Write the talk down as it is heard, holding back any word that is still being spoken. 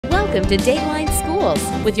Welcome to Dateline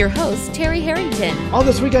Schools with your host, Terry Harrington. All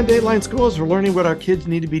this week on Dateline Schools, we're learning what our kids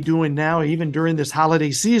need to be doing now, even during this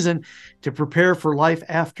holiday season, to prepare for life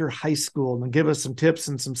after high school. And give us some tips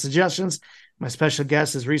and some suggestions. My special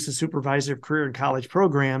guest is RESA Supervisor of Career and College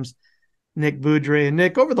Programs, Nick Beaudry. And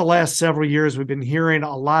Nick, over the last several years, we've been hearing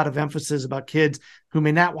a lot of emphasis about kids who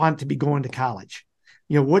may not want to be going to college.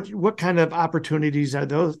 You know, what kind of opportunities are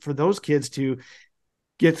those for those kids to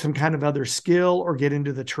get some kind of other skill or get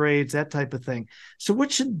into the trades, that type of thing? So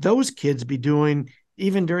what should those kids be doing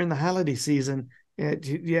even during the holiday season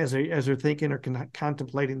as they're thinking or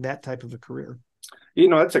contemplating that type of a career? You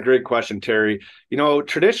know, that's a great question, Terry. You know,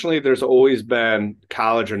 traditionally, there's always been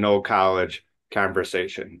college or no college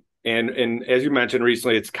conversation. And as you mentioned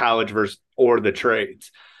recently, it's college versus or the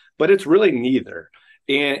trades, but it's really neither.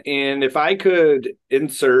 And if I could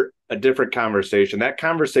insert a different conversation, that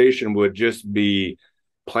conversation would just be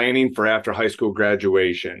planning for after high school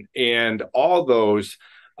graduation. And all those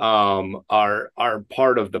are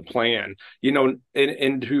part of the plan. You know,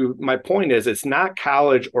 and to my point is, it's not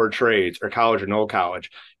college or trades or college or no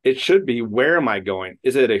college. It should be, where am I going?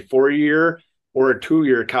 Is it a 4-year or a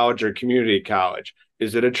 2-year college or community college?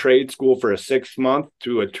 Is it a trade school for a 6-month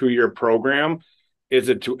to a 2-year program? Is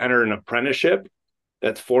it to enter an apprenticeship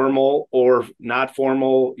that's formal or not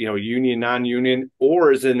formal, you know, union, non-union?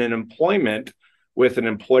 Or is it an employment with an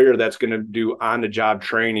employer that's going to do on-the-job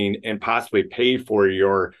training and possibly pay for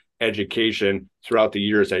your education throughout the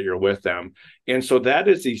years that you're with them? And so that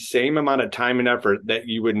is the same amount of time and effort that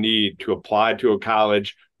you would need to apply to a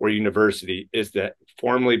college or university, is to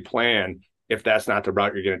formally plan if that's not the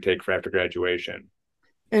route you're going to take for after graduation.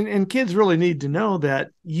 And kids really need to know that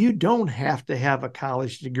you don't have to have a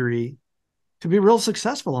college degree to be real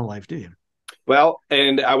successful in life, do you? Well,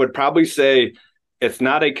 and I would probably say it's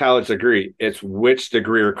not a college degree. It's which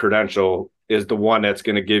degree or credential is the one that's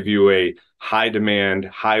going to give you a high demand,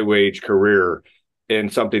 high wage career in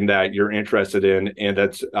something that you're interested in. And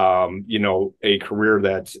that's, you know, a career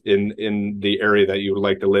that's in the area that you would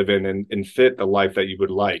like to live in and fit the life that you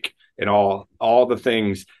would like, and all the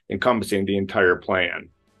things encompassing the entire plan.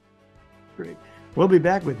 Great. We'll be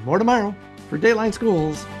back with more tomorrow. For Dateline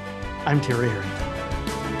Schools, I'm Terry Harrington.